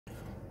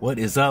What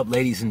is up,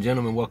 ladies and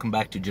gentlemen? Welcome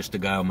back to Just a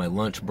Guy on My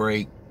Lunch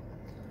Break,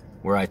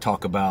 where I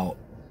talk about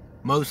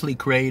mostly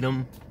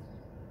Kratom,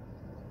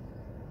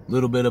 a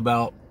little bit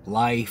about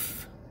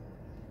life,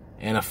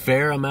 and a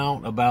fair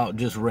amount about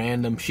just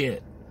random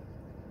shit.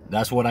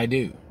 That's what I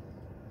do.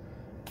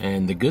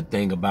 And the good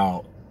thing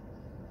about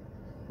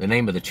the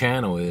name of the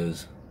channel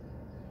is,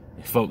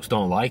 if folks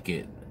don't like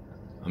it,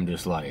 I'm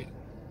just like,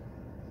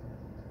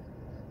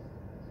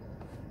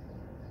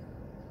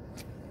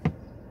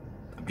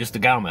 I'm just a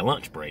guy on my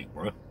lunch break,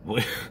 bro.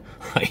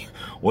 Like,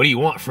 what do you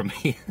want from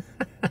me?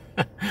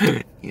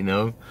 you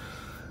know,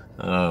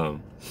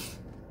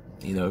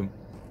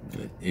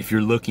 if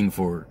you're looking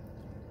for,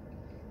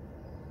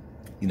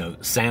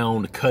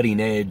 sound, cutting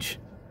edge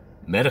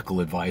medical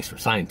advice or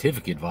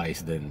scientific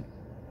advice, then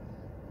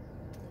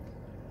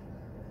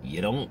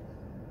you don't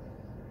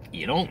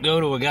go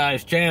to a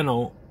guy's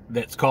channel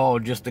that's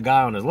called Just a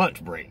Guy on His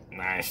Lunch Break.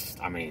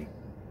 I mean,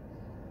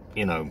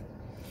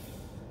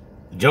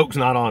 the joke's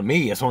not on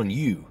me, it's on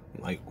you.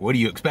 Like, what are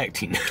you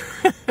expecting?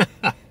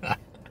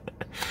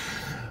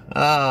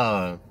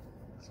 One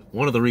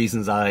of the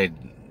reasons I,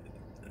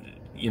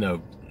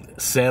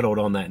 settled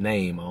on that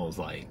name, I was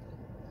like,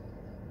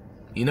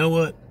 you know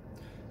what?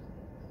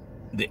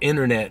 The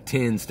internet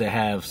tends to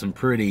have some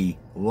pretty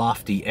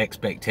lofty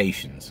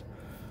expectations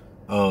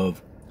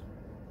of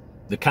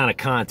the kind of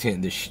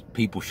content that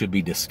people should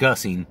be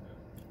discussing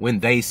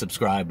when they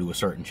subscribe to a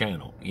certain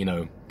channel,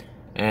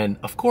 And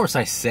of course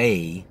I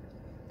say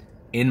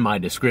in my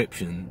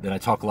description that I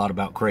talk a lot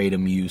about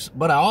Kratom use,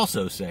 but I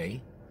also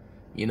say,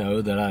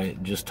 that I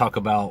just talk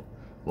about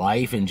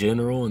life in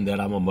general and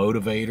that I'm a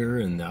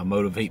motivator and I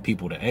motivate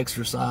people to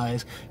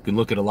exercise. You can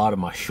look at a lot of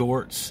my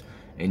shorts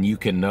and you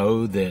can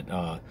know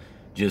that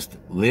just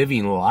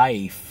living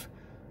life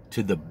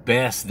to the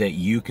best that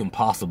you can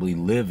possibly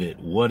live it,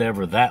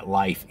 whatever that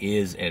life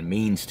is and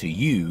means to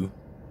you,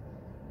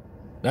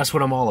 that's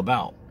what I'm all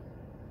about,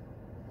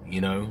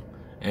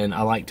 And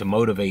I like to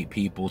motivate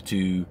people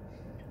to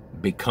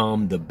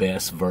become the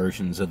best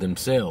versions of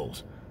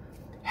themselves.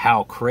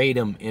 How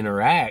Kratom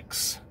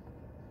interacts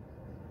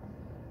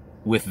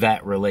with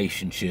that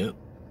relationship,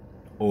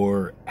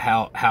 or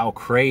how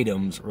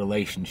Kratom's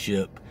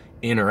relationship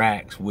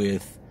interacts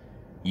with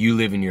you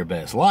living your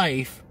best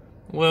life,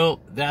 well,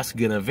 that's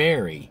gonna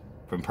vary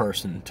from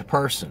person to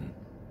person,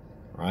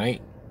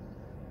 right?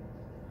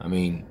 I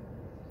mean,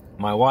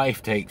 my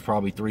wife takes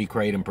probably 3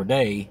 Kratom per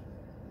day,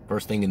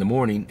 first thing in the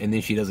morning, and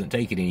then she doesn't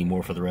take it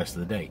anymore for the rest of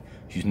the day.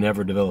 She's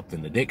never developed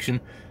an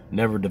addiction,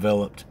 never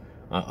developed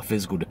a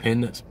physical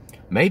dependence.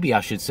 Maybe I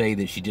should say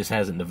that she just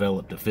hasn't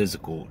developed a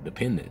physical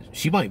dependence.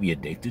 She might be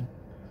addicted.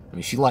 I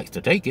mean, she likes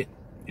to take it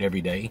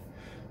every day,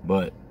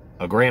 but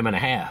 1.5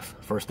 grams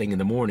first thing in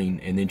the morning,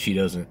 and then she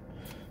doesn't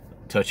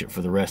touch it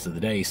for the rest of the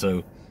day.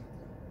 So,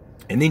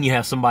 and then you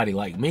have somebody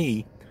like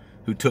me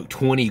who took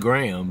 20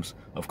 grams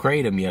of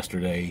Kratom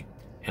yesterday,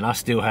 and I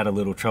still had a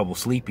little trouble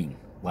sleeping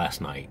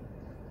last night,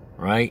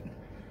 right?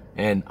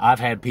 And I've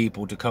had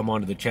people to come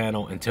onto the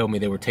channel and tell me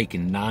they were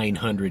taking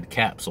 900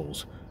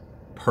 capsules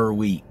per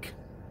week.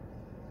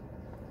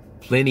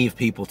 Plenty of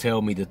people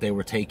tell me that they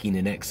were taking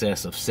in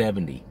excess of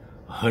 70,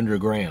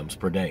 100 grams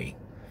per day.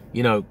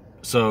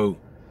 So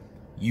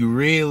you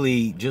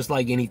really, just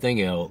like anything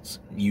else,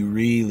 you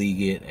really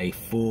get a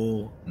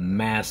full,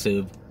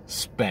 massive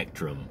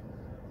spectrum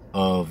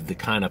of the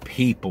kind of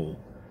people,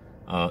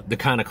 the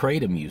kind of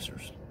Kratom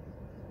users,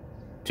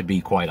 to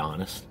be quite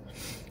honest.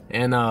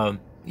 And,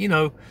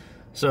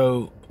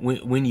 so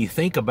when you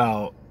think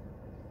about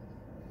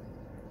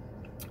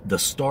the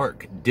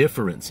stark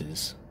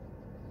differences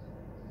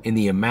in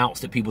the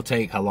amounts that people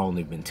take, how long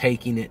they've been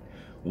taking it,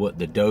 what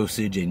the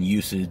dosage and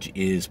usage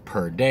is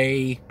per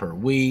day, per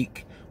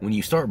week, when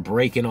you start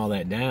breaking all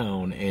that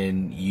down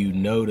and you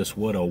notice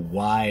what a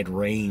wide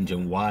range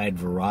and wide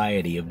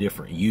variety of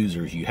different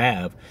users you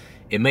have,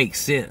 it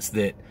makes sense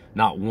that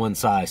not one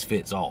size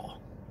fits all,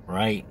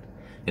 right?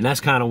 And that's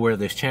kind of where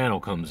this channel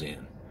comes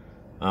in.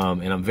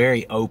 And I'm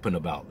very open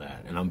about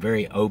that. And I'm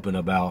very open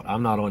about,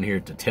 I'm not on here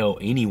to tell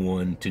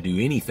anyone to do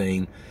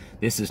anything.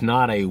 This is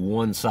not a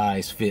one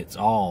size fits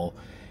all.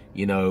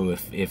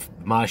 If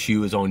my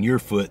shoe is on your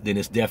foot, then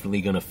it's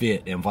definitely going to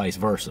fit, and vice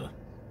versa.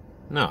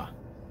 No.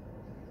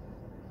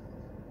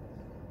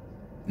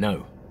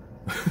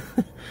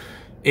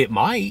 It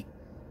might.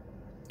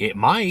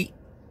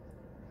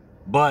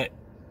 But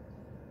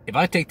if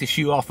I take the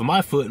shoe off of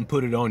my foot and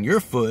put it on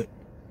your foot,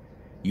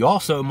 you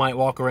also might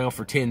walk around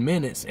for 10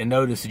 minutes and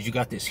notice that you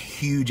got this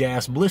huge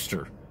ass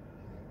blister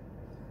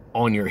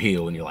on your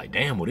heel, and you're like,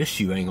 damn, well, this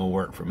shoe ain't gonna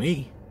work for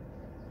me.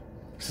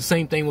 It's the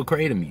same thing with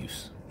Kratom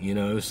use,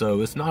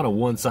 so it's not a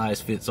one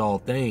size fits all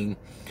thing.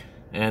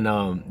 And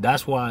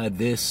that's why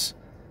this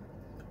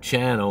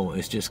channel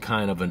is just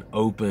kind of an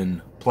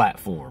open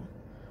platform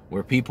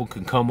where people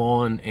can come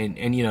on and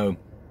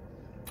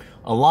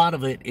a lot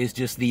of it is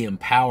just the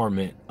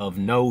empowerment of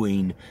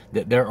knowing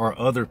that there are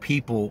other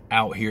people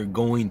out here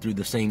going through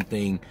the same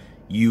thing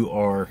you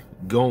are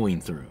going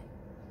through.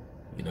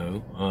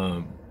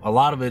 A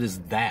lot of it is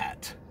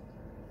that,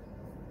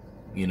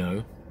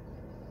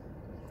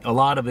 a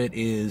lot of it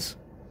is,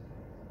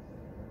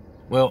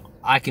 well,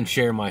 I can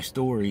share my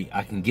story.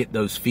 I can get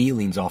those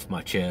feelings off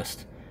my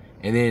chest.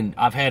 And then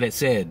I've had it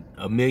said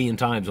a million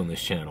times on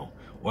this channel,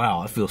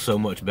 wow, I feel so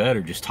much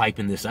better just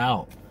typing this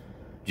out.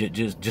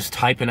 Just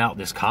typing out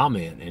this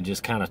comment and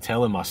just kind of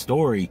telling my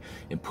story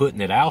and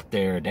putting it out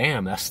there.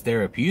 Damn, that's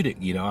therapeutic.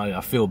 You know,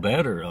 I feel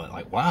better.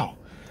 Like, wow,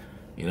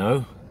 you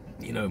know,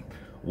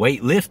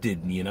 weight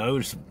lifted, you know,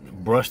 just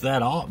brush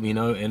that off, you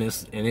know, and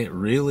it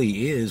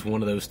really is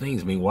one of those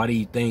things. I mean, why do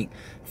you think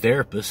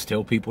therapists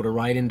tell people to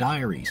write in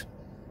diaries?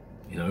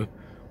 You know,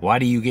 why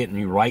do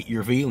you write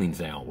your feelings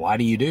down? Why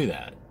do you do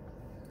that?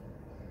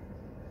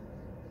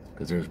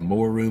 Because there's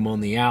more room on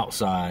the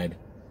outside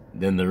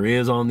than there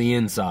is on the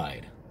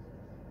inside.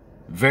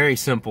 Very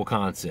simple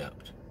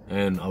concept.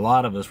 And a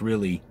lot of us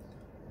really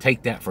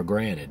take that for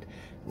granted.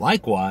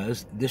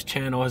 Likewise, this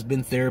channel has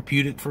been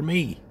therapeutic for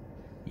me.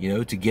 You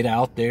know, to get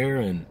out there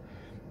and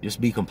just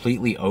be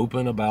completely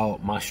open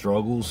about my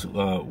struggles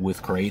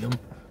with Kratom.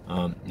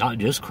 Not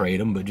just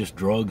Kratom, but just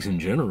drugs in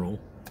general.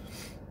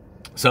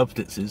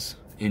 Substances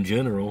in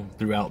general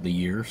throughout the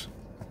years.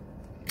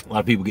 A lot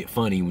of people get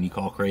funny when you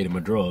call Kratom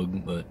a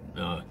drug, but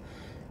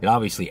it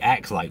obviously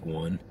acts like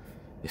one.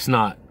 It's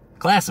not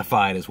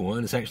classified as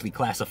one. It's actually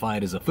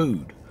classified as a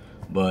food.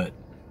 But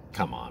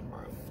come on, bro.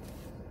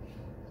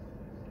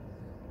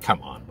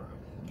 Come on, bro.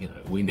 You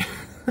know, we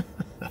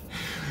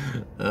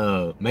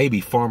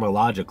maybe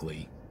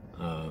pharmacologically.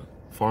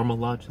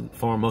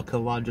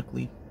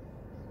 Pharmacologically.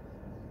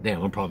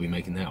 Damn, I'm probably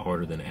making that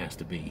harder than it has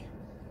to be.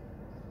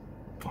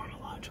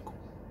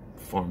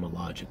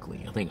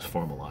 Pharmacologically. I think it's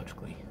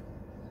pharmacologically.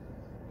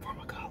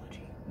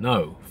 Pharmacology.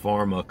 No,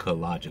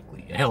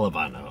 pharmacologically. Hell if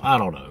I know. I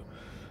don't know.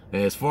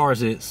 As far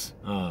as it's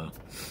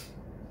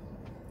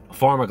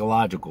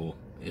pharmacological,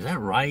 is that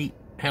right?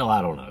 Hell,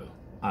 I don't know.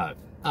 I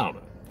don't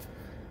know.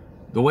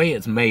 The way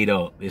it's made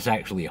up, it's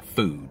actually a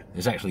food.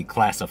 It's actually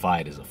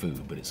classified as a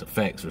food, but its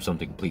effects are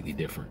something completely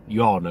different.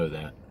 You all know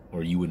that,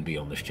 or you wouldn't be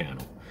on this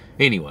channel.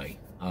 Anyway,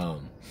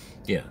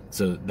 yeah,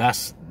 so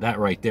that's that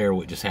right there,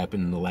 what just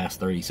happened in the last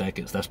 30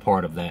 seconds. That's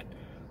part of that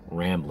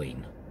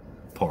rambling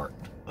part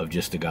of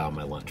just a guy on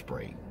my lunch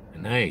break.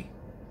 And hey,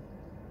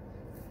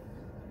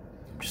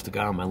 I'm just a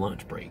guy on my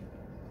lunch break.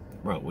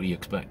 Bro, what do you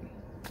expect?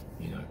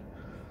 You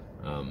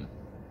know,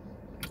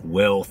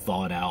 well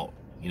thought out,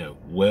 you know,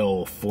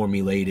 well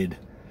formulated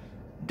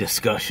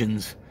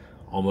discussions,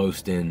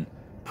 almost in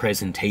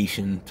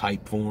presentation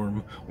type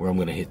form, where I'm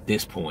going to hit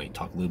this point,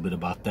 talk a little bit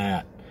about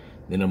that.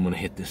 Then I'm going to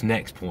hit this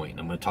next point.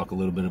 I'm going to talk a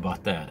little bit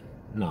about that.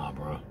 Nah,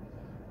 bro.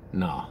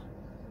 Nah.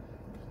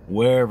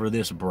 Wherever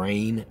this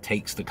brain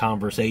takes the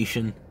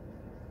conversation,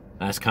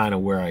 that's kind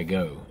of where I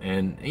go.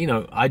 And, you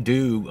know, I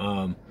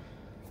do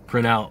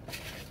print out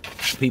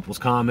people's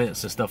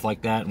comments and stuff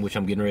like that, in which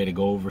I'm getting ready to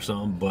go over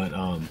some. But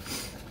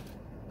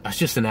that's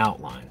just an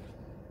outline.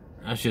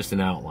 That's just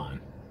an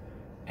outline.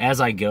 As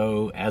I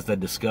go, as the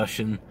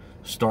discussion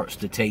starts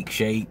to take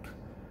shape,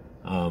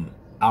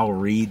 I'll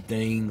read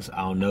things,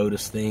 I'll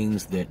notice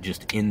things that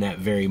just in that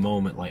very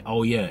moment, like,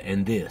 oh yeah,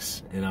 and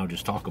this, and I'll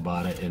just talk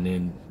about it, and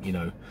then, you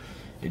know,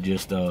 it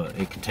just,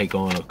 it can take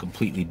on a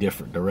completely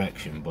different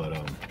direction.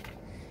 But,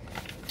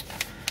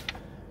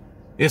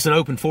 it's an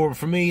open forum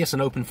for me, it's an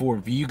open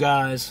forum for you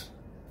guys,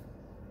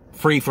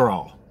 free for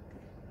all,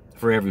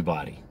 for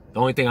everybody.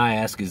 The only thing I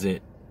ask is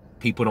that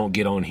people don't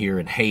get on here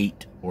and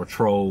hate or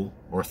troll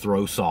or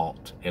throw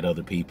salt at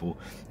other people.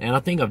 And I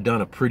think I've done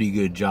a pretty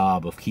good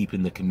job of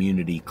keeping the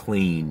community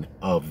clean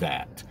of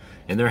that.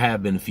 And there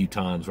have been a few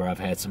times where I've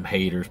had some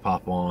haters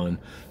pop on,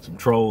 some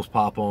trolls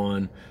pop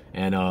on,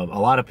 and a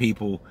lot of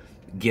people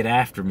get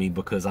after me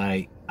because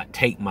I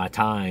take my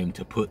time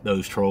to put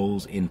those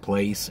trolls in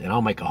place, and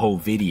I'll make a whole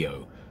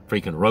video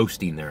freaking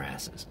roasting their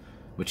asses.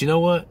 But you know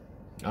what?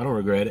 I don't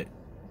regret it.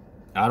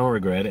 I don't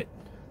regret it,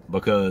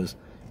 because,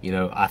 you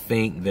know, I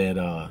think that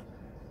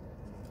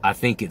I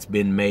think it's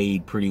been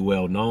made pretty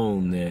well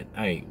known that,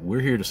 hey, we're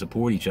here to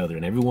support each other,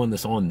 and everyone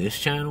that's on this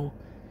channel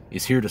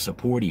is here to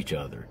support each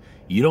other.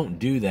 You don't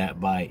do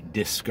that by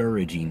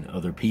discouraging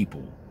other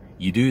people.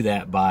 You do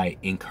that by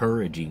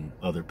encouraging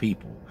other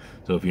people.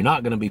 So if you're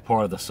not going to be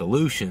part of the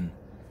solution,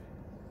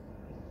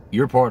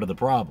 you're part of the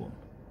problem.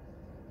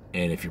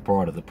 And if you're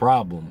part of the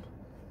problem,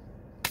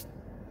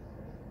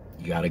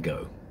 you got to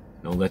go.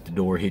 Don't let the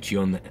door hit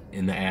you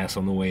in the ass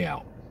on the way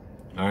out.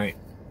 All right?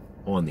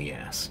 On the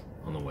ass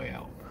on the way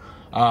out.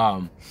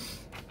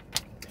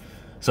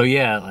 So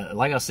yeah,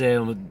 like I said,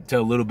 I'm going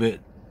to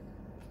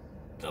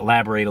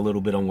elaborate a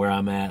little bit on where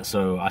I'm at.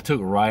 So I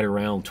took right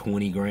around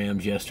 20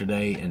 grams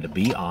yesterday, and to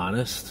be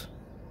honest,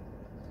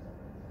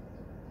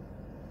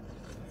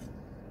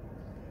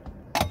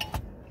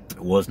 it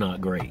was not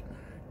great.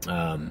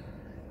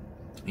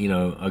 You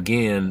know,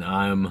 again,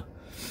 I'm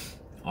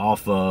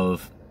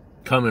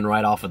coming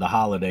right off of the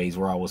holidays,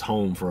 where I was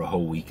home for a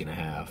whole week and a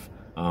half.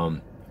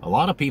 A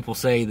lot of people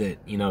say that,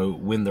 you know,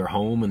 when they're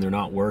home and they're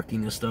not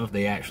working and stuff,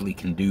 they actually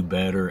can do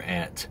better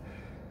at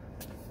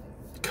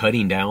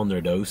cutting down their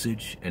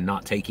dosage and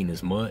not taking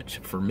as much.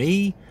 For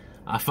me,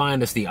 I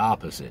find it's the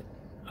opposite.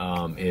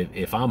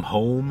 If I'm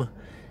home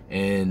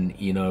and,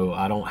 you know,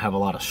 I don't have a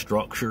lot of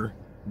structure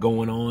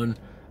going on,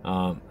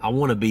 I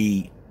want to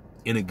be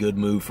in a good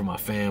mood for my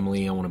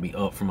family. I want to be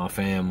up for my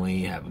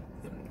family, have,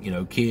 you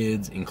know,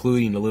 kids,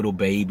 including a little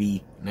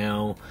baby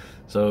now.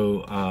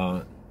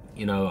 So,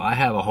 you know, I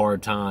have a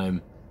hard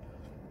time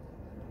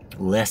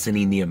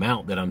lessening the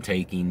amount that I'm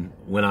taking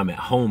when I'm at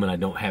home and I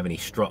don't have any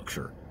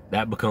structure.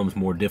 That becomes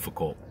more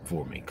difficult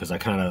for me because I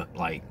kind of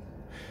like,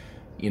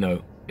 you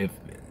know, if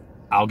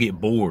I'll get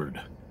bored,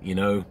 you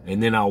know,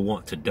 and then I'll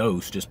want to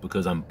dose just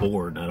because I'm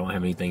bored and I don't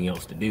have anything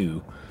else to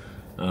do.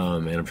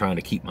 And I'm trying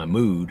to keep my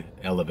mood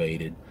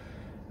elevated.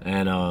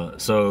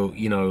 And so,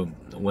 you know,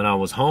 when I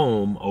was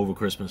home over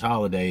Christmas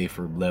holiday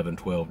for 11,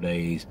 12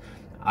 days,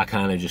 I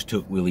kind of just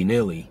took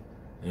willy-nilly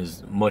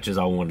as much as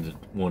I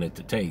wanted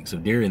to take. So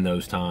during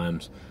those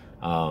times,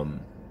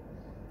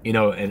 you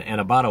know, and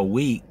about a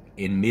week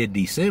in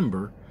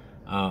mid-December,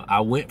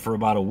 I went for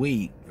about a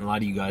week. A lot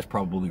of you guys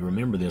probably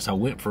remember this. I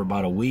went for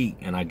about a week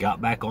and I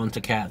got back onto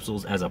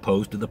capsules as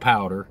opposed to the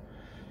powder.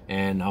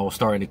 And I was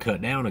starting to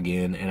cut down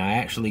again, and I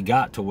actually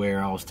got to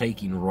where I was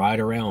taking right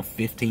around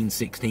 15,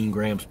 16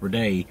 grams per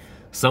day,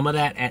 some of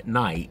that at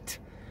night.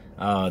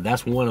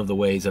 That's one of the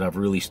ways that I've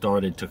really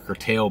started to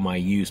curtail my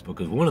use,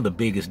 because one of the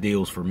biggest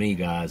deals for me,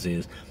 guys,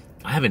 is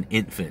I have an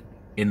infant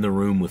in the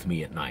room with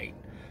me at night.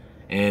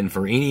 And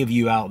for any of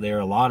you out there,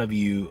 a lot of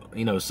you,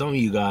 you know, some of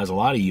you guys, a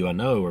lot of you I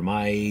know are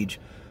my age.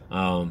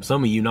 Some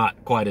of you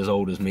not quite as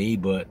old as me,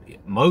 but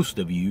most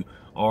of you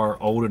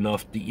are old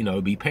enough to, you know,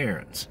 be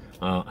parents.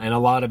 And a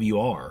lot of you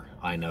are,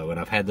 I know, and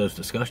I've had those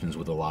discussions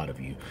with a lot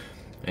of you.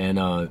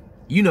 And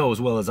you know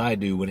as well as I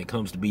do, when it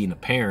comes to being a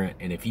parent,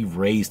 and if you've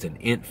raised an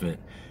infant,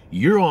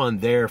 you're on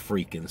their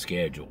freaking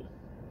schedule,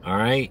 all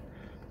right?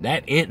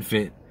 That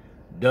infant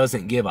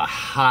doesn't give a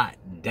hot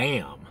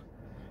damn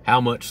how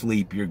much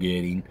sleep you're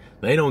getting.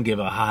 They don't give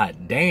a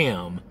hot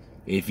damn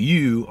if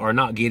you are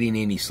not getting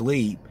any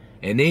sleep.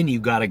 And then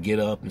you've got to get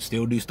up and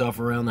still do stuff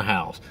around the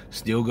house,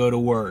 still go to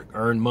work,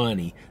 earn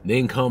money,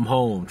 then come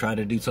home, try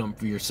to do something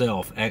for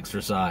yourself,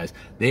 exercise,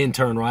 then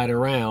turn right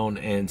around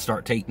and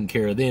start taking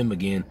care of them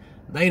again.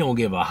 They don't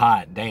give a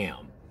hot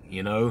damn,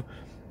 you know.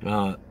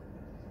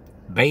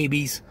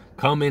 Babies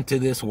come into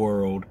this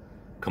world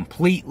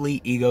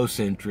completely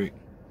egocentric,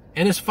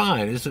 and it's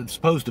fine. It's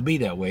supposed to be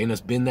that way, and it's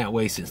been that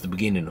way since the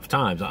beginning of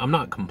times. I'm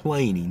not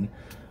complaining.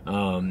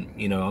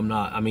 You know, I'm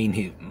not, I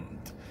mean,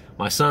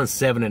 my son's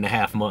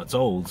 7.5 months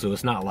old, so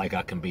it's not like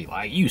I can be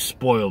like, you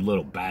spoiled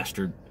little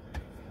bastard.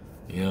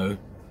 You know,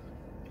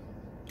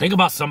 think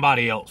about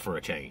somebody else for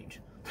a change.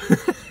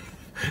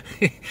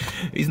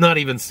 He's not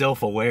even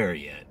self-aware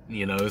yet,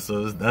 you know,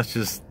 so that's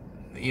just,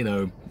 you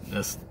know,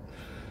 that's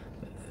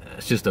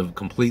just a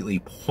completely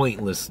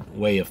pointless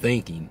way of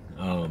thinking.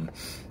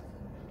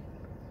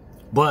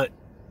 But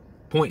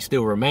point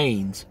still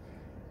remains,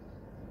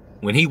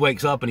 when he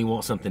wakes up and he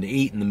wants something to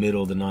eat in the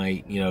middle of the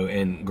night, you know,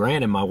 and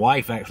granted, my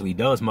wife actually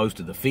does most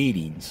of the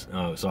feedings,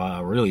 so I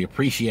really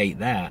appreciate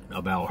that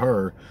about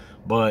her,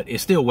 but it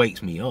still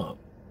wakes me up,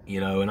 you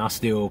know, and I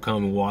still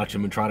come and watch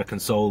him and try to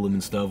console him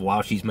and stuff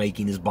while she's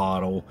making his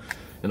bottle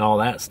and all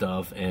that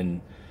stuff.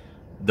 And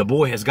the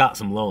boy has got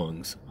some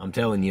lungs, I'm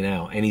telling you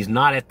now, and he's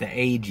not at the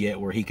age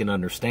yet where he can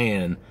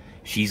understand.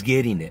 She's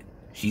getting it.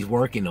 She's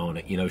working on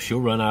it. You know,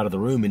 she'll run out of the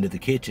room into the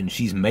kitchen.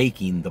 She's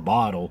making the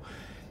bottle.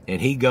 And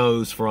he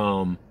goes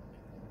from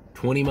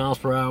 20 miles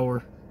per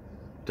hour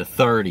to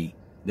 30,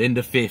 then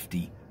to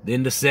 50,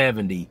 then to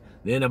 70,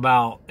 then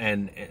about,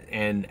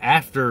 and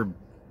after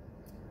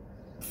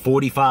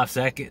 45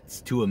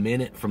 seconds to a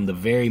minute from the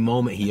very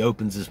moment he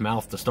opens his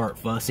mouth to start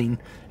fussing,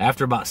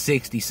 after about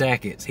 60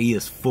 seconds, he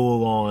is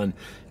full on,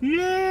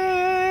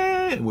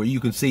 yeah, where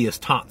you can see his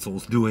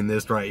tonsils doing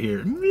this right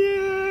here,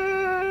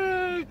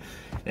 yeah,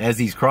 as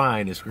he's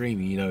crying and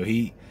screaming. You know,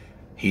 he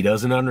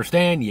doesn't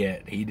understand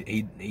yet.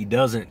 He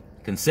doesn't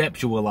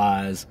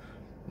conceptualize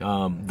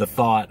the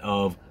thought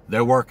of,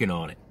 they're working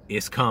on it.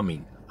 It's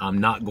coming. I'm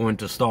not going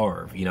to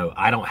starve. You know,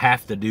 I don't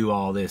have to do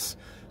all this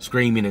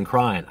screaming and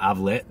crying. I've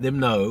let them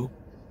know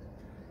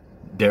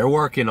they're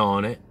working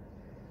on it.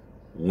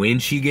 When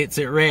she gets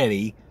it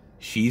ready,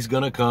 she's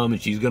going to come and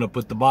she's going to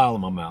put the bottle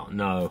in my mouth.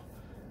 No,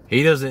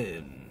 he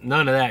doesn't.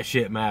 None of that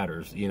shit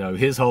matters. You know,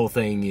 his whole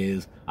thing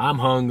is, I'm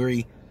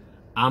hungry.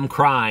 I'm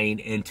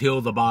crying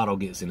until the bottle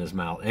gets in his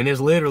mouth. And it's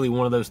literally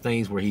one of those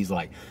things where he's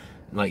like,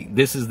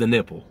 this is the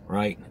nipple,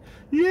 right?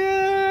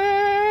 Yeah.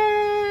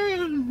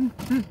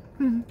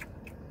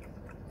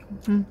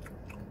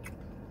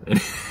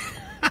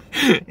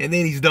 And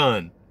then he's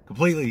done.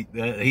 Completely,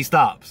 he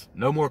stops.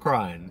 No more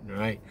crying,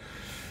 right?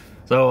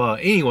 So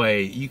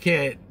anyway, you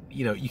can't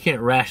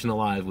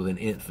rationalize with an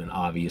infant,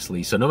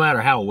 obviously. So no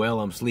matter how well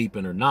I'm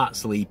sleeping or not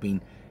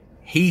sleeping,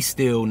 he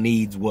still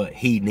needs what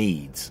he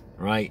needs.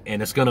 Right?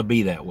 And it's going to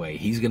be that way.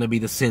 He's going to be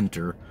the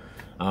center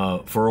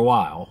for a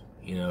while,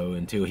 you know,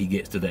 until he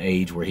gets to the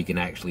age where he can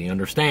actually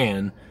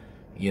understand,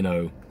 you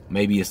know,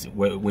 maybe it's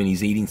when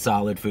he's eating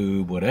solid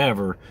food,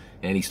 whatever,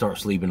 and he starts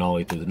sleeping all the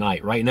way through the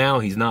night. Right now,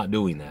 he's not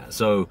doing that.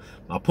 So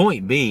my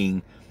point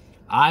being,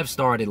 I've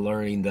started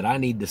learning that I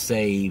need to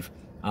save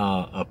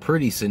a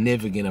pretty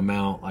significant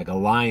amount, like a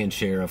lion's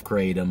share of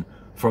kratom,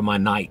 for my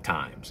night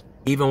times,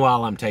 even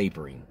while I'm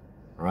tapering,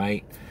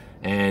 right?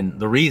 And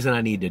the reason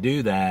I need to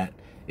do that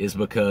is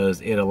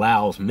because it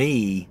allows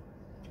me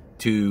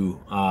to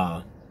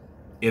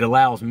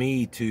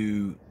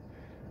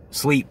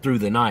sleep through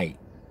the night.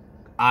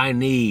 I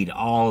need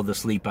all of the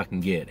sleep I can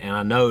get. And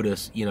I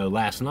noticed, you know,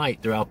 last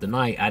night throughout the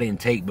night, I didn't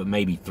take but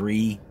maybe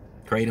 3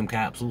 kratom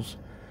capsules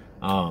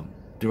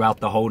throughout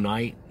the whole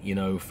night. You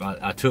know, if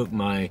I took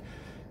my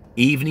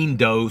evening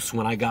dose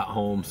when I got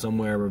home,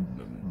 somewhere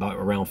about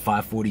around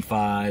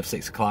 5:45,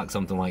 6 o'clock,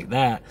 something like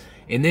that.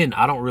 And then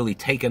I don't really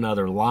take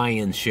another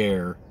lion's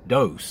share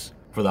dose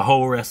for the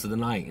whole rest of the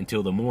night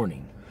until the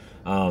morning.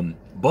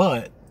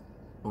 But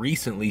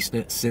recently,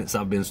 since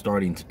I've been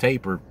starting to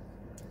taper,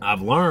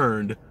 I've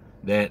learned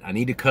that I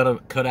need to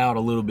cut out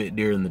a little bit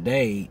during the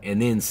day and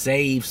then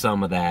save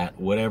some of that,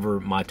 whatever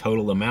my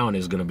total amount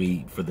is going to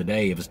be for the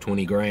day. If it's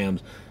 20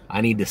 grams, I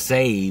need to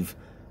save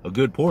a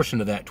good portion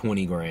of that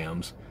 20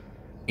 grams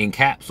in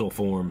capsule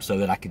form so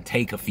that I can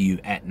take a few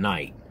at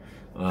night,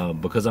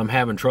 because I'm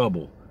having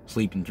trouble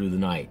sleeping through the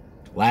night.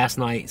 Last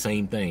night,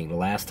 same thing. The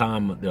last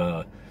time,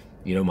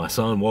 you know, my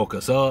son woke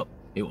us up,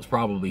 it was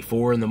probably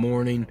 4 in the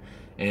morning,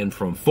 and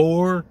from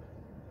 4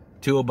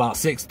 till about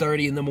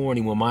 6:30 in the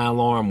morning when my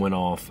alarm went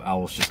off, I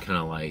was just kind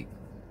of like,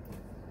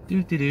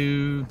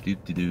 doo-doo-doo,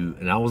 doo-doo-doo.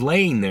 And I was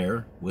laying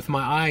there with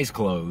my eyes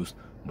closed,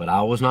 but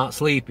I was not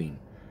sleeping.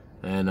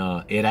 And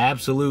it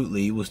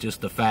absolutely was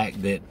just the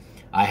fact that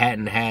I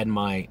hadn't had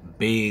my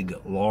big,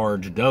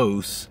 large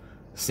dose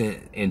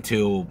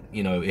until,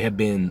 you know, it had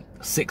been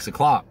 6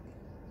 o'clock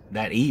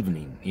that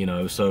evening, you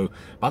know. So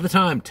by the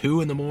time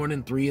 2 in the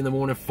morning, 3 in the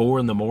morning, 4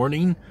 in the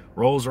morning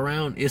rolls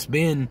around, it's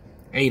been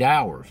 8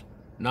 hours,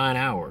 9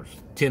 hours,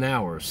 10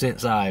 hours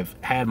since I've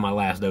had my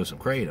last dose of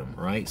kratom,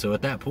 right? So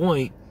at that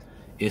point,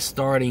 it's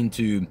starting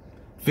to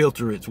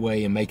filter its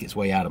way and make its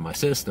way out of my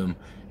system,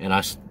 and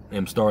I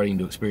am starting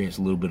to experience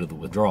a little bit of the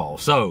withdrawal.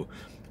 So,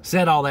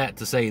 said all that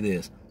to say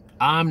this: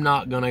 I'm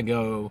not going to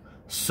go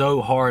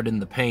so hard in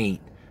the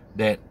paint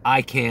that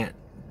I can't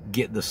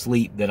get the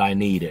sleep that I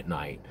need at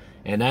night.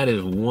 And that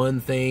is one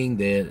thing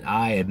that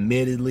I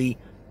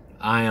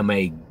am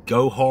a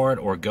go hard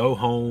or go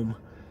home,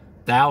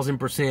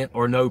 1000%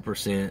 or no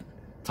percent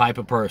type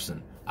of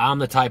person. I'm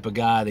the type of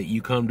guy that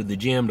you come to the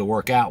gym to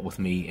work out with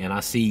me and I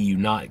see you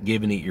not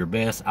giving it your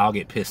best, I'll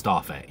get pissed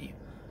off at you.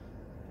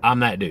 I'm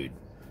that dude.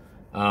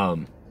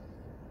 I'm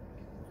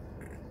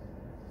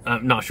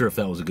not sure if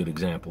that was a good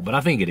example, but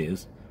I think it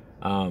is.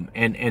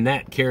 And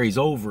that carries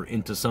over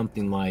into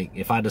something like,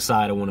 if I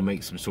decide I want to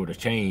make some sort of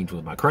change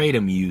with my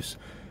kratom use,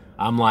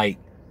 I'm like,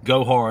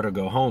 go hard or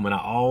go home. And I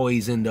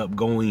always end up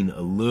going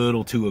a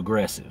little too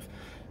aggressive.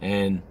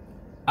 And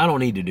I don't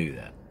need to do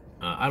that.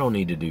 I don't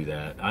need to do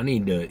that. I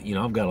need to, you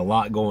know, I've got a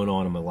lot going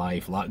on in my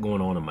life, a lot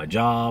going on in my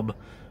job.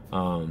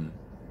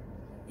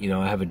 You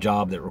know, I have a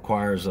job that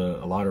requires a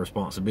lot of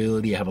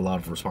responsibility. I have a lot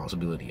of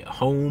responsibility at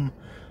home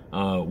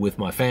with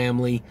my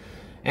family.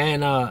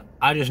 And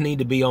I just need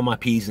to be on my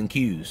P's and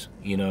Q's,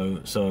 you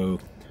know. So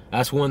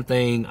that's one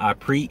thing I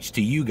preach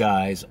to you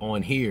guys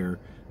on here.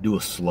 Do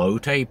a slow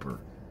taper.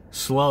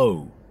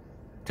 Slow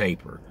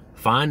taper.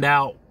 Find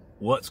out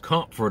what's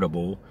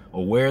comfortable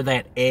or where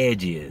that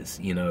edge is,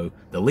 you know.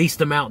 The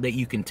least amount that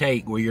you can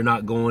take where you're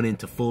not going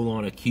into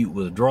full-on acute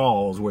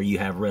withdrawals where you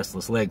have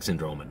restless leg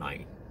syndrome at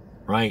night,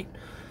 right?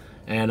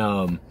 And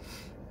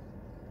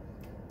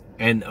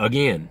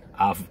again,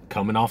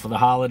 coming off of the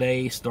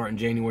holiday, starting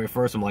January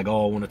 1st, I'm like,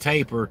 oh, I want to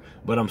taper,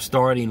 but I'm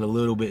starting a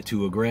little bit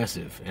too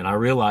aggressive. And I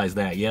realized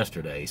that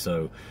yesterday.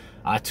 So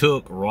I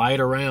took right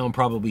around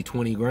probably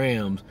 20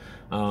 grams,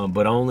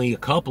 but only a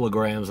couple of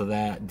grams of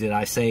that did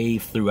I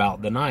save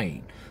throughout the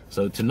night.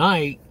 So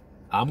tonight,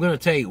 I'm going to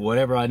take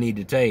whatever I need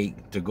to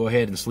take to go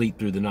ahead and sleep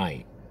through the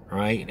night,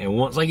 right? And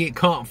once I get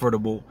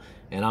comfortable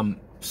and I'm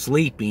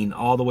sleeping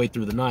all the way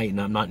through the night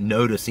and I'm not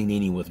noticing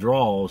any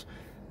withdrawals,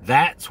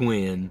 that's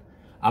when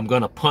I'm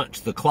going to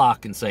punch the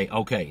clock and say,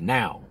 okay,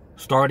 now,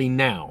 starting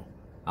now,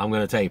 I'm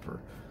going to taper,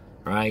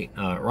 right?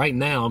 Right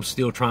now, I'm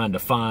still trying to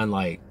find,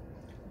 like,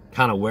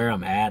 kind of where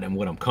I'm at and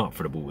what I'm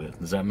comfortable with.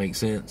 Does that make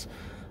sense?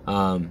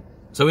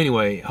 So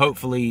anyway,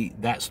 hopefully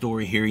that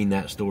story, hearing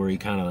that story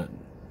kind of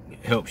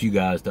helps you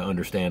guys to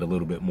understand a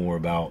little bit more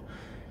about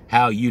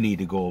how you need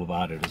to go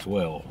about it as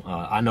well.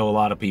 I know a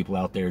lot of people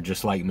out there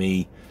just like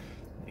me,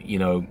 you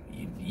know,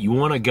 you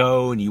want to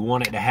go and you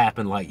want it to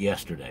happen like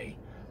yesterday.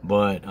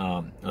 But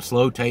a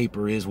slow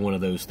taper is one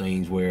of those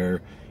things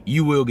where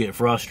you will get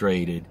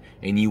frustrated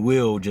and you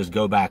will just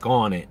go back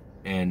on it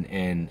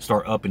and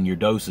start upping your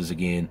doses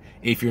again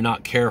if you're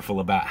not careful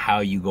about how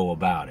you go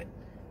about it.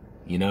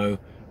 You know,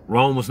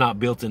 Rome was not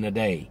built in a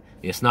day.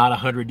 It's not a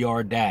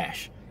 100-yard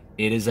dash.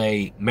 It is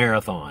a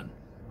marathon,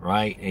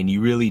 right? And you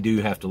really do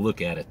have to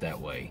look at it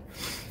that way.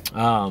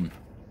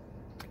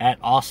 At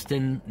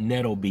Austin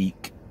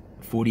Nettlebeak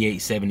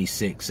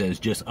 4876 says,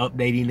 just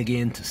updating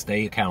again to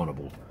stay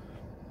accountable.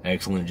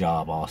 Excellent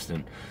job,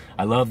 Austin.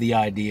 I love the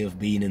idea of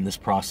being in this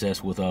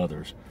process with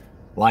others.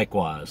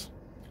 Likewise.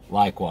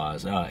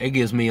 Likewise. It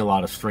gives me a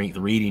lot of strength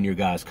reading your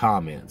guys'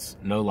 comments.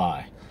 No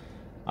lie.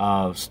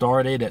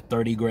 Started at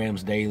 30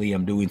 grams daily.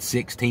 I'm doing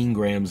 16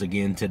 grams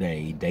again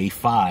today. Day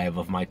 5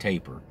 of my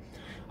taper.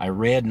 I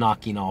read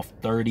knocking off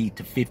 30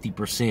 to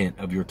 50%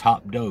 of your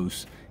top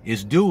dose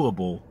is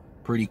doable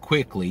pretty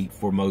quickly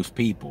for most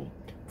people.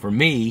 For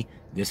me,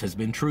 this has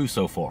been true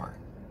so far.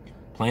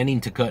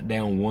 Planning to cut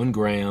down 1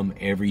 gram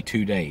every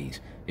 2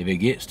 days. If it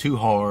gets too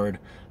hard,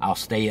 I'll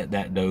stay at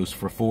that dose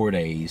for 4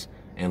 days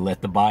and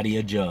let the body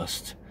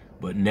adjust,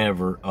 but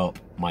never up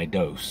my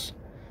dose.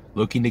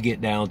 Looking to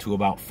get down to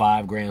about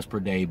 5 grams per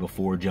day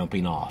before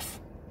jumping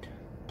off.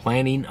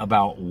 Planning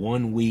about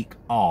 1 week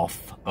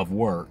off of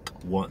work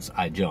once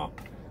I jump.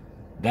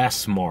 That's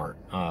smart.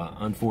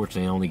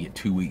 Unfortunately, I only get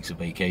 2 weeks of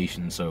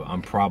vacation, so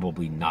I'm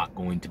probably not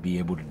going to be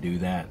able to do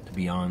that, to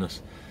be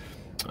honest.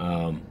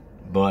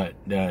 But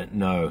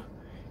no,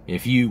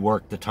 if you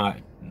work the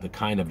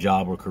kind of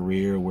job or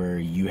career where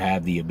you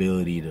have the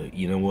ability to,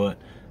 you know what,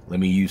 let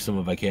me use some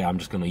of vacation. I'm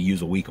just going to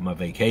use a week of my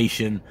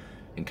vacation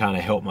and kind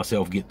of help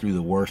myself get through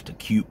the worst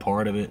acute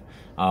part of it.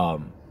 I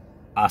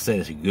say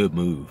it's a good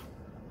move.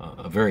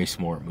 A very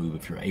smart move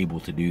if you're able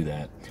to do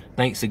that.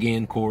 Thanks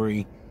again,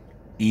 Corey.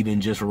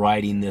 Even just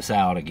writing this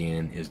out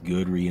again is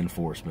good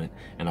reinforcement,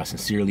 and I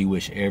sincerely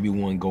wish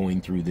everyone going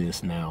through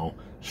this now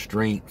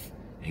strength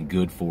and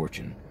good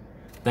fortune.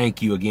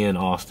 Thank you again,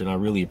 Austin. I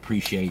really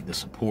appreciate the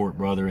support,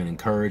 brother, and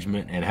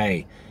encouragement. And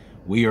hey,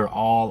 we are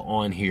all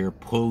on here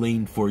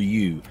pulling for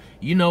you.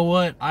 You know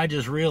what? I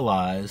just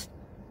realized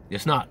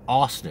it's not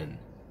Austin.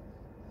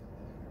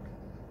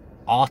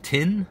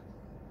 Austin?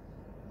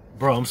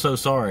 Bro, I'm so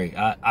sorry.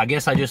 I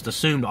guess I just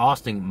assumed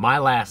Austin. My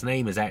last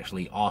name is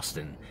actually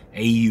Austin.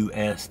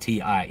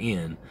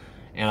 A-U-S-T-I-N.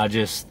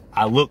 And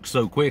I looked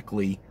so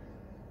quickly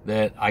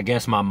that I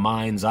guess my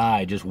mind's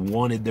eye just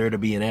wanted there to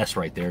be an S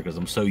right there because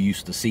I'm so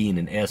used to seeing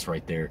an S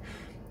right there.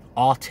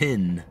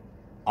 Austin.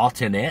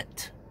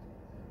 Austinette?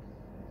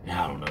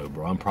 I don't know,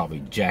 bro. I'm probably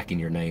jacking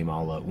your name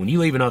all up. When you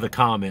leave another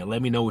comment,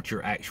 let me know what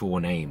your actual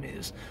name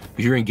is.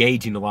 Because you're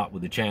engaging a lot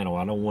with the channel.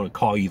 I don't want to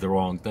call you the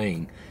wrong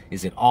thing.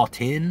 Is it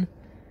Austin?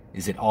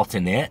 Is it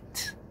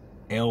Altinette?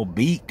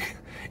 Beak?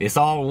 It's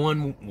all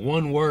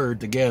one word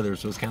together,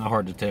 so it's kind of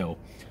hard to tell.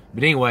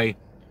 But anyway,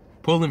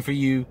 pulling for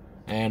you,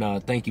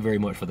 and thank you very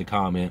much for the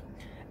comment.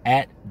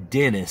 At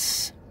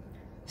Dennis,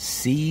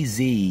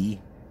 C-Z-A-H-L-A.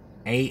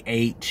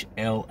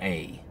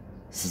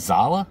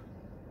 Zala?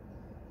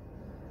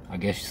 I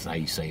guess that's how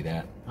you say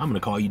that. I'm going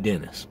to call you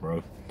Dennis,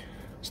 bro.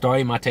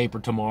 Starting my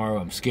taper tomorrow.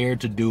 I'm scared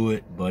to do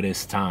it, but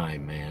it's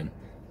time, man.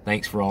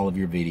 Thanks for all of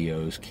your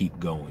videos. Keep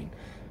going.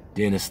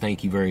 Dennis,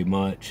 thank you very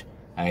much.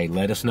 Hey,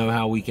 let us know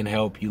how we can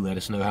help you. Let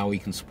us know how we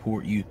can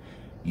support you.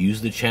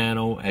 Use the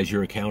channel as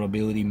your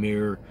accountability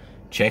mirror.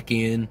 Check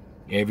in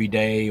every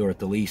day or at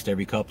the least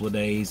every couple of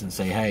days and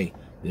say, hey,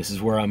 this is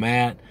where I'm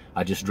at.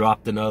 I just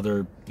dropped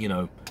another,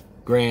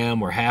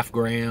 gram or half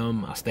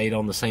gram. I stayed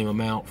on the same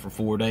amount for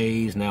 4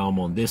 days. Now I'm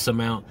on this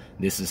amount.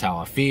 This is how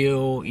I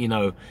feel,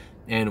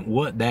 And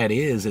what that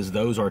is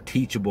those are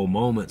teachable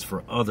moments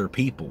for other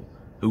people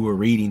who are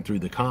reading through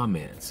the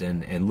comments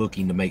and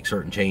looking to make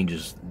certain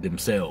changes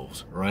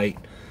themselves, right?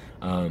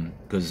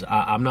 Because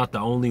I'm not the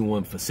only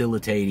one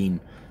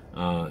facilitating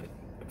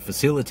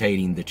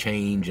the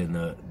change and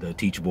the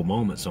teachable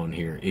moments on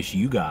here. It's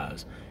you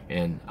guys.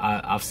 And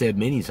I've said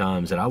many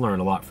times that I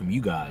learn a lot from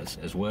you guys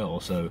as well.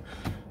 So,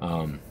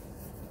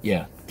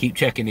 yeah, keep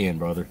checking in,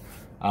 brother.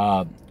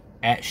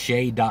 At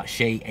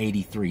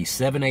Shay.Shay83,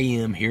 7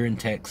 a.m. here in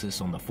Texas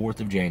on the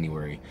 4th of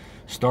January.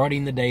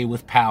 Starting the day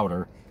with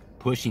powder,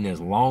 pushing as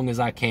long as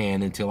I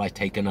can until I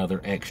take another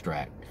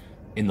extract.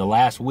 In the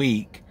last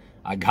week,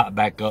 I got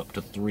back up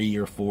to 3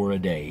 or 4 a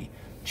day,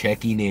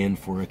 checking in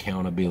for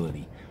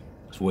accountability.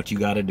 That's what you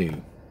got to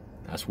do.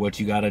 That's what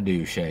you got to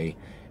do, Shay.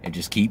 And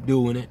just keep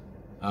doing it.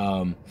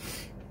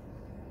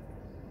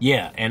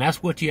 Yeah, and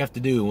that's what you have to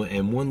do.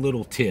 And one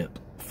little tip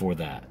for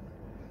that.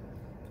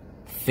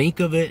 Think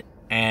of it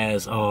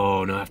as,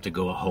 oh, no, I have to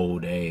go a whole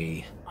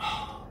day.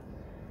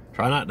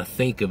 Try not to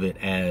think of it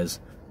as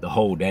the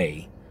whole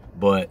day.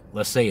 But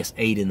let's say it's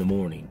 8 in the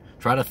morning.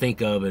 Try to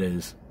think of it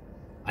as,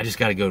 I just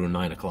got to go to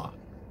 9 o'clock.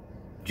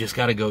 Just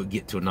got to go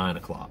get to 9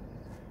 o'clock.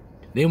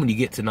 Then when you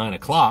get to 9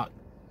 o'clock,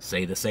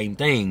 say the same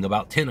thing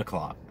about 10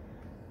 o'clock.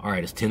 All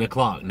right, it's 10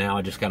 o'clock. Now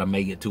I just got to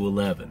make it to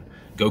 11.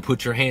 Go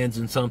put your hands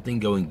in something.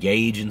 Go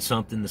engage in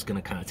something that's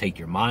going to kind of take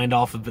your mind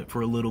off of it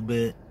for a little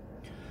bit.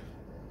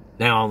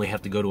 Now I only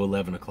have to go to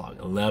 11 o'clock.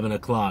 11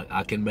 o'clock,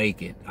 I can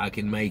make it. I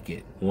can make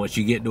it. Once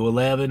you get to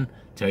 11,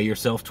 tell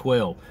yourself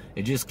 12.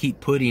 And just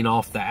keep putting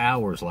off the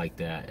hours like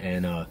that.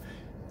 And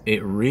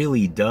it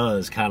really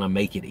does kind of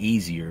make it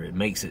easier. It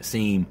makes it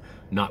seem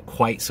not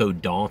quite so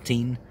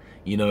daunting.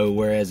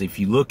 Whereas if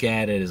you look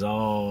at it as,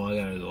 oh, I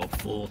got to go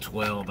full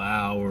 12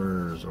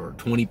 hours or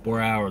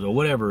 24 hours or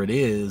whatever it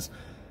is,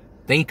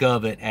 think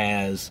of it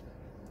as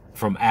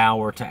from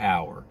hour to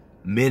hour,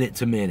 minute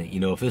to minute.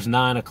 If it's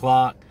 9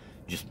 o'clock,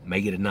 just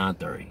make it at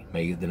 9:30.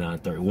 Make it to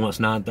 9:30. Once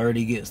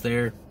 9:30 gets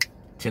there,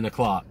 10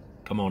 o'clock,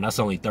 Come on, that's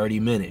only 30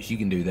 minutes. You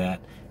can do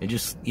that. And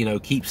just, you know,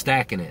 keep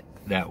stacking it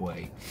that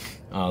way.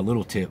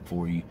 Little tip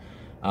for you.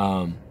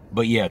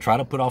 But yeah, try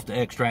to put off the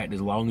extract as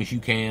long as you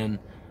can.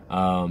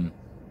 You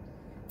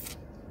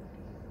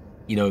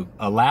know,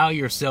 allow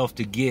yourself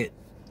to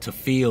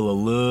feel a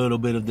little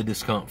bit of the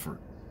discomfort.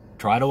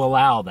 Try to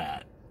allow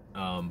that.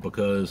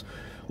 Because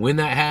when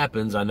that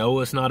happens, I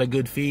know it's not a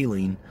good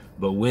feeling,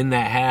 but when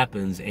that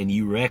happens and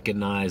you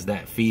recognize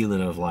that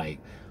feeling of like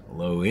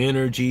low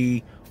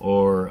energy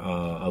or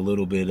a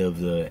little bit of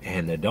the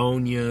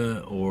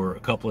anhedonia, or a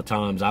couple of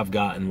times I've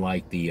gotten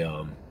like the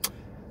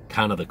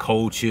kind of the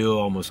cold chill,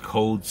 almost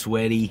cold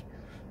sweaty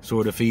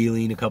sort of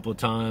feeling a couple of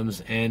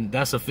times, and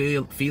that's a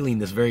feeling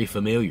that's very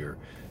familiar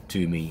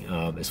to me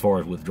as far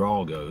as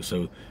withdrawal goes.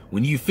 So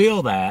when you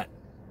feel that,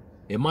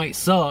 it might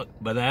suck,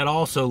 but that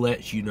also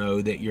lets you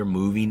know that you're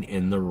moving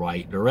in the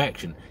right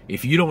direction.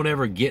 If you don't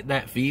ever get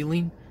that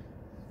feeling,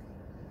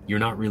 you're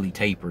not really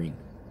tapering,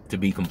 to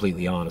be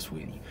completely honest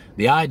with you.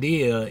 The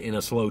idea in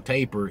a slow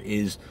taper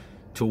is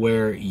to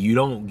where you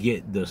don't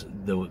get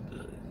the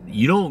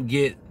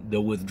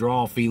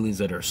withdrawal feelings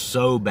that are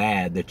so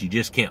bad that you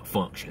just can't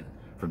function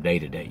from day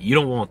to day. You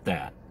don't want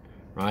that,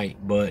 right?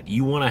 But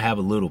you want to have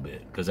a little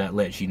bit, because that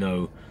lets you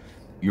know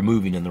you're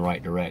moving in the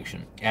right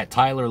direction. At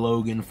Tyler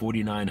Logan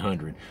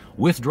 4900,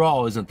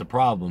 withdrawal isn't the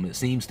problem. It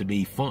seems to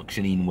be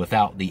functioning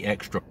without the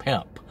extra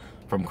pep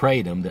from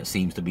Kratom that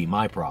seems to be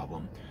my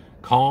problem.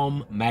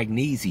 Calm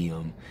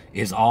Magnesium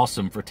is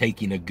awesome for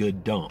taking a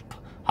good dump.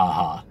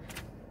 Haha.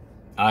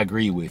 I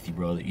agree with you,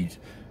 brother. You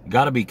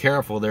got to be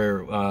careful.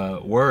 There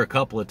were a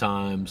couple of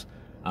times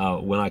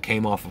when I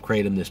came off of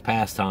Kratom this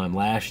past time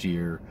last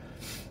year,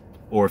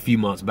 or a few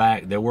months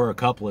back, there were a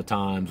couple of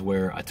times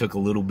where I took a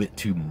little bit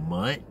too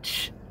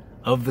much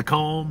of the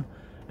Calm,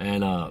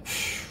 and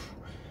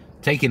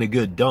taking a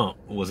good dump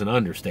was an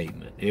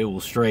understatement. It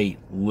was straight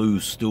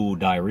loose stool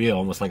diarrhea,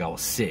 almost like I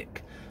was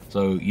sick.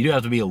 So you do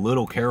have to be a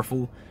little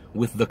careful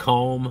with the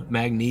Calm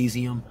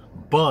Magnesium,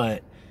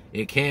 but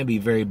it can be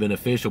very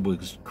beneficial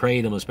because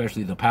Kratom,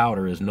 especially the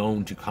powder, is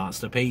known to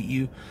constipate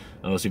you.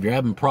 So if you're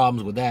having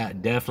problems with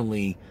that,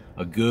 definitely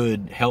a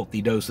good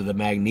healthy dose of the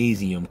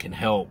magnesium can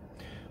help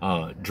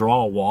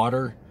draw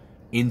water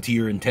into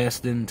your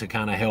intestine to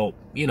kind of help,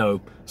 you know,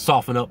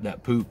 soften up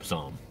that poop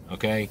some,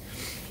 okay?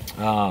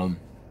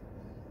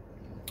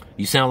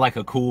 You sound like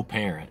a cool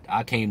parent.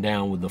 I came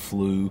down with the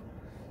flu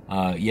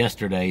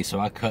yesterday, so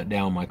I cut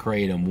down my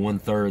Kratom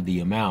 1/3 the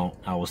amount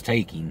I was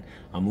taking.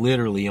 I'm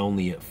literally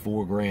only at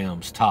 4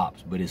 grams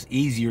tops, but it's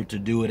easier to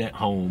do it at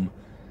home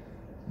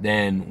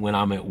than when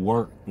I'm at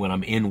work, when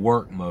I'm in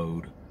work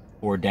mode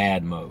or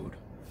dad mode.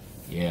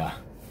 Yeah,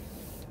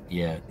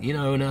 you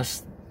know, and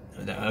that's,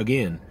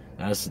 again,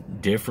 that's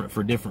different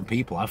for different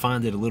people. I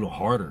find it a little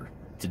harder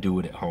to do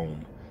it at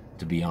home,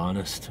 to be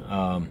honest.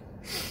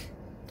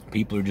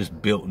 People are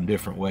just built in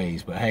different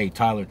ways. But hey,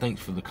 Tyler, thanks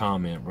for the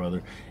comment,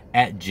 brother.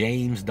 At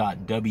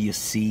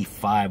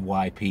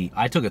James.WC5YP,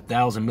 I took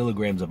 1,000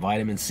 milligrams of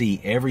vitamin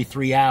C every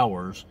 3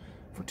 hours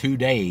for 2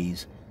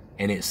 days,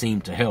 and it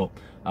seemed to help.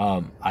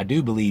 I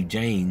do believe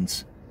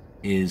James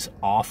is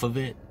off of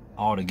it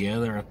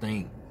altogether. I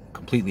think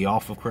completely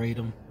off of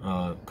Kratom.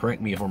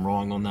 Correct me if I'm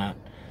wrong on that.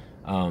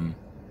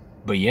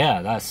 But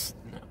yeah, that's,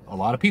 a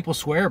lot of people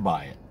swear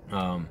by it.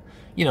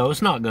 You know,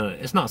 it's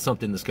not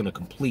something that's gonna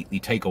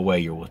completely take away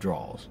your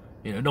withdrawals.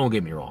 You know, don't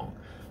get me wrong.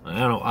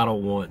 I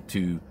don't want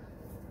to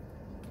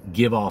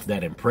give off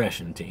that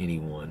impression to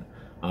anyone,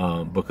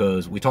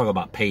 because we talk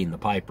about paying the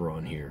piper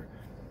on here.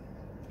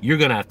 You're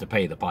gonna have to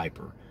pay the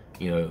piper,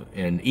 you know.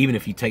 And even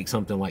if you take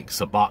something like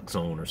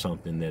Suboxone or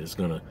something that is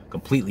gonna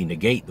completely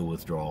negate the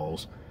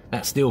withdrawals,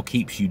 that still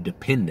keeps you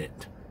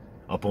dependent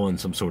upon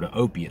some sort of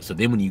opiate. So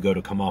then when you go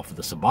to come off of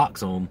the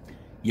Suboxone,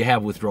 you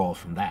have withdrawals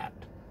from that,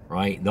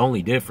 right? The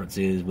only difference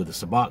is with the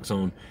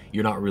Suboxone,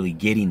 you're not really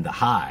getting the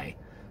high.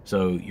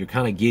 So you're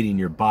kind of getting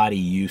your body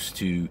used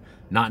to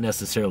not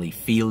necessarily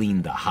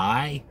feeling the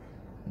high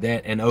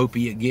that an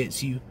opiate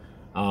gets you,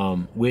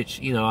 which,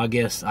 you know, I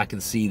guess I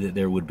can see that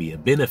there would be a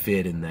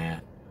benefit in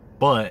that,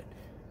 but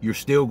you're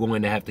still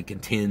going to have to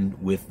contend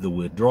with the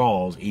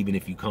withdrawals, even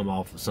if you come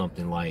off of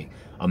something like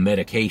a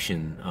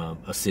medication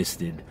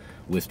assisted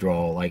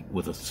withdrawal, like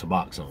with a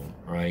Suboxone,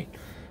 right?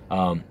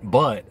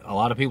 But a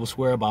lot of people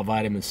swear by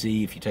vitamin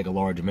C. If you take a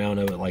large amount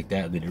of it like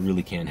that, that it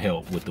really can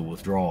help with the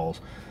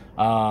withdrawals.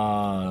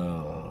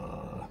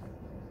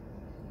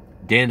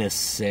 Dennis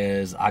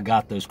says, I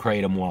got those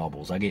Kratom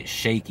wobbles. I get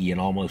shaky and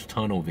almost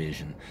tunnel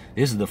vision.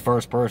 This is the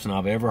first person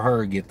I've ever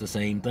heard get the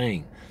same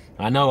thing.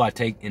 I know I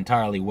take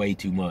entirely way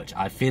too much.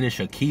 I finish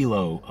a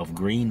kilo of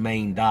green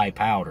Main dye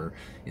powder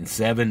in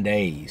 7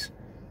 days.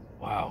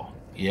 Wow.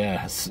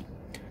 Yes.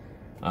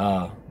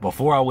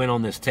 Before I went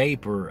on this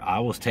taper, I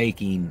was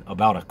taking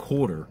about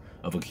 1/4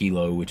 of a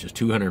kilo, which is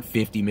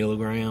 250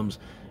 milligrams.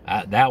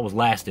 That was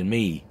lasting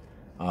me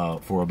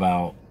for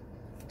about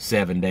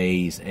 7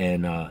 days,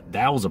 and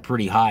that was a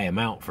pretty high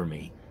amount for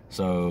me.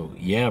 So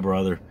yeah,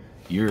 brother,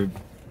 you've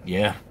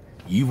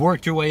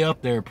worked your way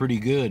up there pretty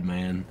good,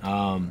 man.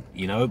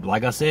 You know,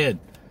 like I said,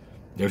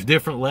 there's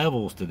different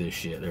levels to this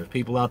shit. There's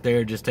people out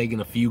there just taking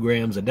a few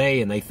grams a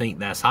day and they think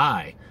that's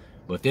high.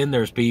 But then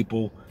there's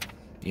people,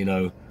 you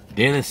know,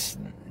 Dennis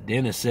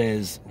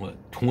says,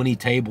 what, 20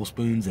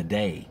 tablespoons a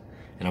day.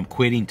 And I'm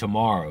quitting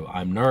tomorrow.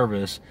 I'm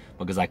nervous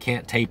because I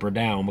can't taper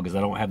down because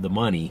I don't have the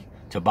money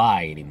to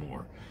buy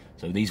anymore.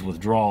 So these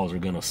withdrawals are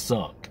going to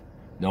suck.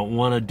 Don't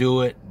want to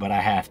do it, but I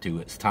have to.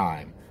 It's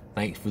time.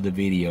 Thanks for the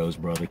videos,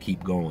 brother.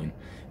 Keep going.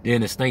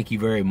 Dennis, thank you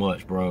very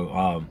much,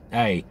 bro.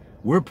 Hey,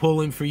 we're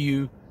pulling for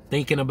you,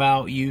 thinking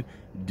about you.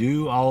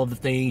 Do all of the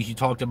things you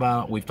talked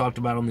about, we've talked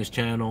about on this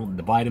channel.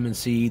 The vitamin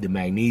C, the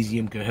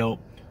magnesium can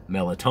help.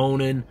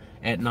 Melatonin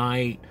at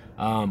night.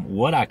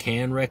 What I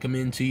can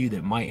recommend to you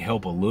that might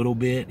help a little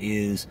bit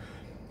is,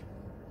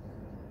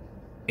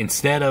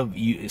 instead of,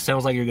 it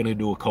sounds like you're going to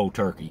do a cold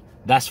turkey.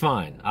 That's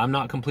fine. I'm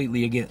not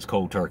completely against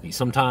cold turkey.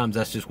 Sometimes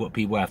that's just what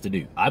people have to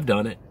do. I've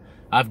done it.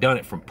 I've done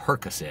it from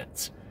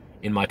Percocets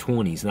in my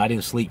 20s, and I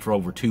didn't sleep for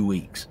over 2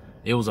 weeks.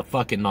 It was a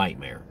fucking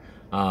nightmare.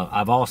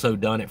 I've also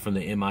done it from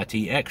the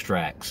MIT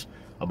extracts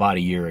about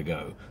a year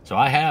ago. So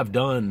I have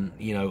done,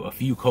 you know, a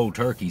few cold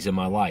turkeys in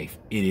my life.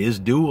 It is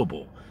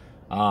doable.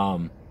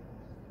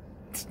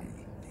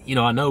 You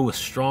know, I know with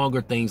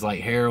stronger things like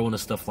heroin and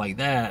stuff like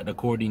that,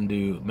 according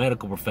to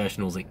medical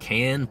professionals, it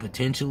can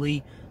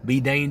potentially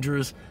be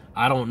dangerous.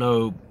 I don't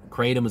know.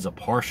 Kratom is a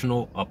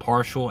partial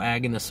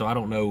agonist, so I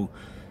don't know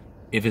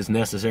if it's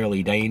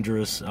necessarily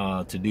dangerous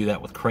to do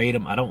that with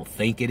Kratom. I don't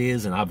think it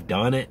is, and I've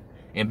done it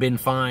and been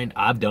fine.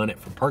 I've done it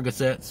for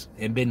Percocets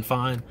and been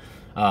fine.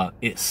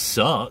 It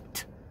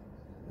sucked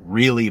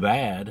really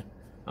bad,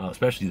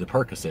 especially the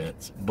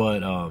Percocets,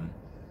 but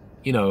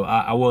you know,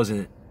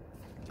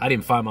 I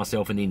didn't find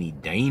myself in any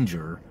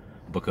danger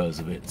because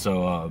of it.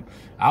 So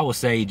I would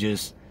say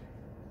just,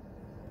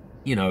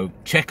 you know,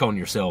 check on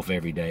yourself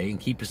every day and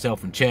keep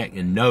yourself in check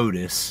and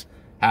notice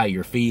how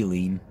you're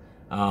feeling.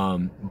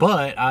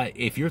 But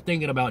if you're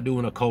thinking about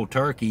doing a cold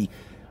turkey,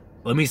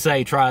 let me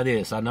say, try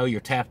this. I know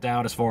you're tapped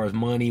out as far as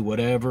money,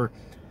 whatever.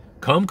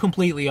 Come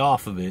completely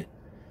off of it.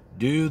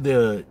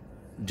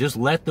 Just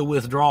let the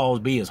withdrawals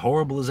be as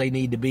horrible as they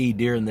need to be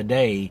during the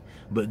day,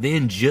 but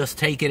then just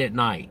take it at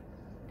night.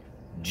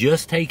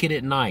 Just take it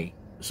at night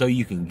so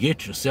you can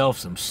get yourself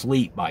some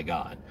sleep, by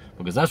God.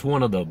 Because that's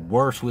one of the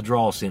worst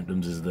withdrawal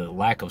symptoms, is the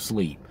lack of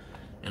sleep.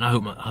 And I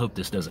hope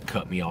this doesn't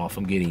cut me off.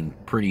 I'm getting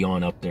pretty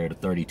on up there to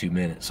 32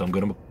 minutes, so I'm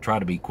going to try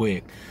to be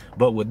quick.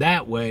 But with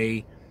that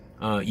way,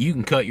 you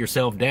can cut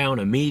yourself down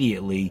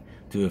immediately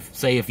to,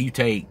 say if you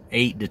take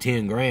 8 to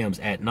 10 grams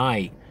at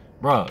night,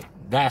 bro,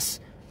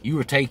 you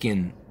were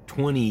taking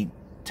 20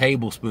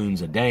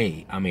 tablespoons a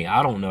day. I mean,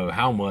 I don't know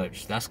how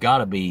much. That's got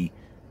to be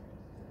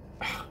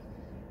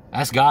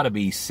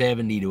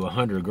 70 to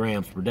 100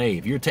 grams per day.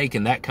 If you're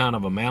taking that kind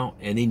of amount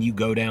and then you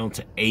go down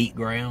to 8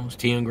 grams,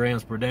 10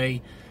 grams per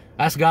day,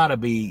 that's got to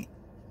be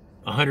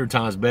 100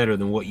 times better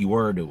than what you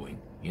were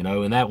doing, you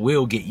know, and that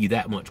will get you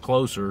that much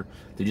closer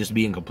to just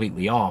being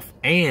completely off.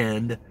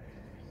 And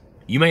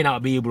you may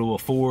not be able to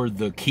afford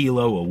the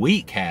kilo a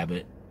week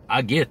habit.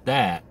 I get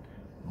that.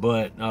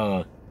 But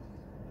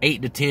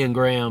 8 to 10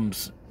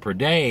 grams per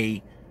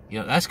day, you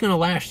know, that's going to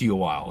last you a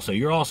while. So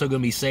you're also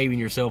going to be saving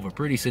yourself a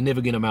pretty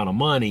significant amount of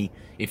money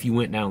if you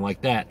went down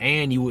like that.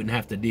 And you wouldn't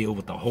have to deal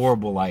with the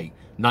horrible, like,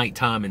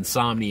 nighttime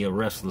insomnia,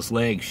 restless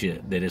leg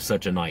shit that is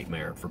such a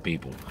nightmare for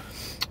people.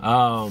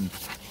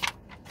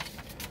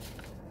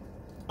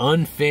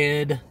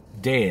 Unfed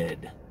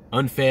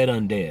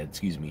Undead,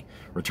 excuse me.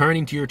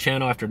 Returning to your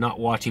channel after not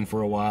watching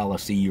for a while, I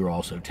see you're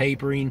also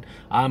tapering.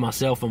 I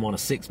myself am on a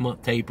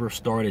 6-month taper,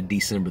 started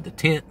December the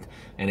 10th,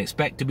 and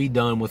expect to be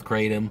done with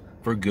Kratom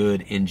for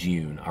good in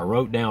June. I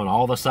wrote down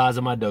all the size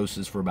of my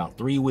doses for about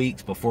 3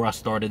 weeks before I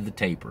started the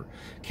taper.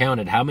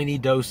 Counted how many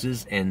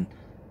doses and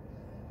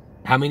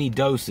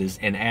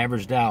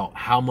averaged out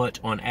how much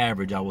on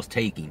average I was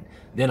taking.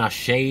 Then I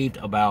shaved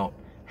about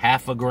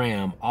half a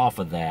gram off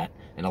of that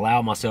and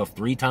allowed myself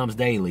 3 times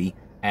daily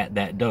at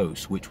that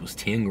dose, which was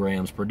 10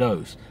 grams per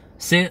dose.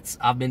 Since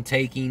I've been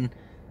taking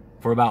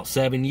for about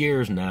 7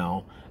 years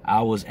now,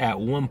 I was at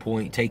one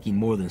point taking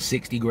more than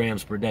 60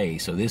 grams per day,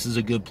 so this is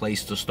a good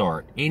place to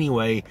start.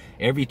 Anyway,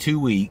 every 2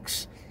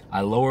 weeks,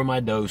 I lower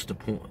my dose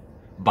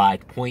by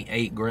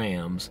 0.8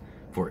 grams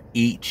for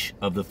each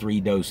of the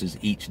 3 doses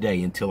each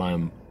day until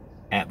I'm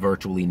at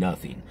virtually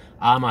nothing.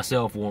 I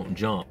myself won't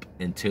jump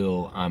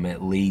until I'm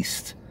at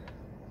least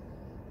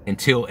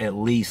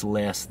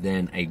less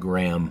than a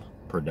gram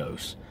per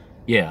dose.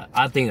 Yeah,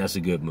 I think that's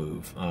a good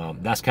move.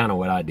 That's kind of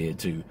what I did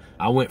too.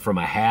 I went from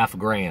a half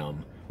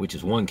gram, which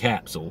is 1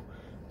 capsule,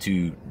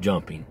 to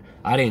jumping.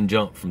 I didn't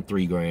jump from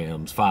 3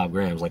 grams, 5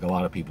 grams like a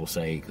lot of people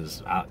say,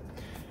 because I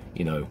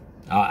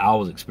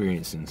was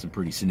experiencing some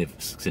pretty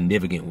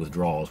significant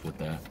withdrawals with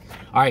that.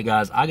 All right,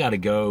 guys, I gotta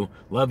go.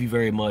 Love you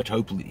very much.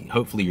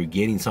 Hopefully you're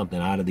getting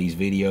something out of these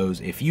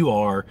videos. If you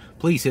are,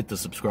 please hit the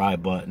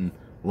subscribe button,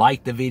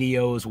 like the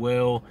video as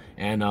well,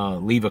 and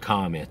leave a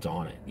comment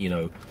on it. You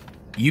know,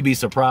 you'd be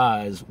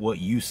surprised what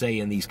you say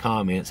in these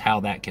comments, how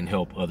that can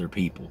help other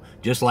people.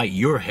 Just like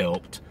you're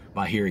helped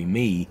by hearing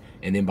me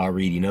and then by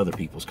reading other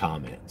people's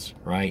comments,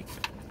 right?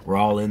 We're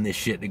all in this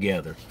shit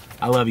together.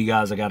 I love you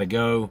guys. I gotta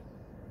go.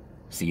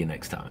 See you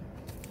next time.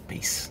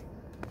 Peace.